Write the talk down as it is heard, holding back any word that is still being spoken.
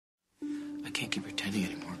I can't keep pretending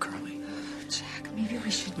anymore, Carly. Jack, maybe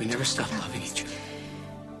we should... We never stopped loving each other.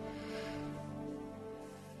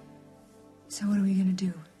 So what are we gonna do?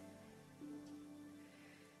 Are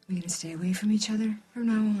we gonna stay away from each other from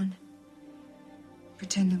now on?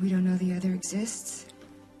 Pretend that we don't know the other exists?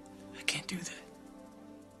 I can't do that.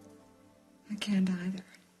 I can't either.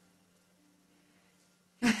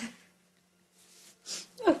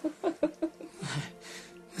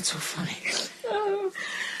 That's so funny.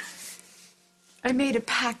 I made a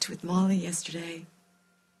pact with Molly yesterday.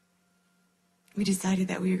 We decided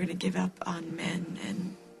that we were going to give up on men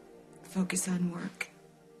and focus on work.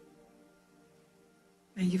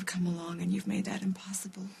 Now you've come along and you've made that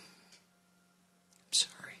impossible. I'm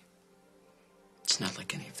sorry. It's not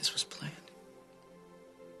like any of this was planned.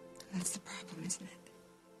 That's the problem, isn't it?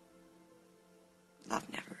 Love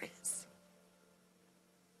never is.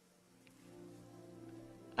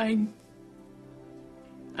 I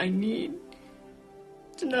need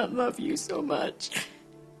to not love you so much.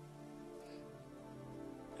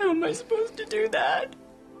 How am I supposed to do that?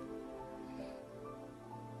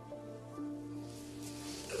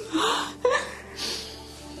 I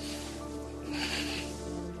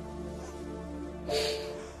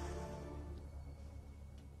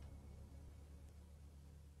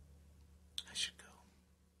should go.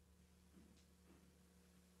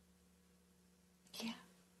 Yeah.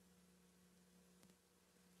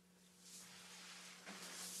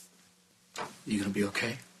 You gonna be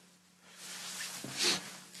okay?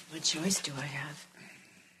 What choice do I have?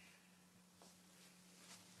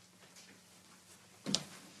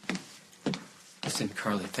 Listen,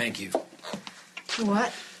 Carly, thank you For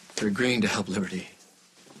what? for agreeing to help Liberty,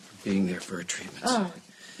 for being there for her treatments. Oh,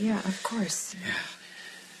 yeah, of course. Yeah.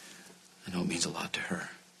 I know it means a lot to her,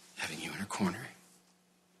 having you in her corner.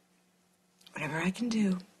 Whatever I can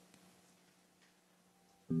do.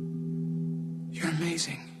 You're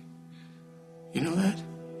amazing. You know that?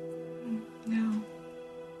 No.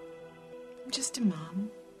 I'm just a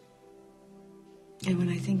mom. And when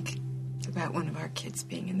I think about one of our kids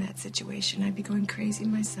being in that situation, I'd be going crazy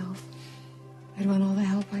myself. I'd want all the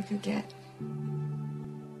help I could get.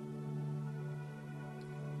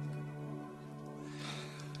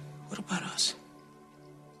 What about us?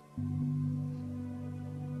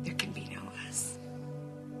 There can be no us.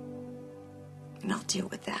 And I'll deal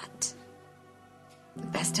with that the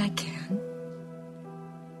best I can.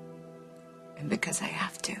 And because I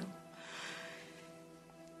have to,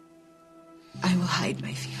 I will hide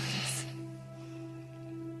my feelings.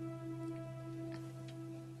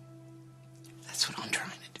 That's what I'm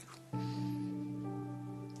trying to do.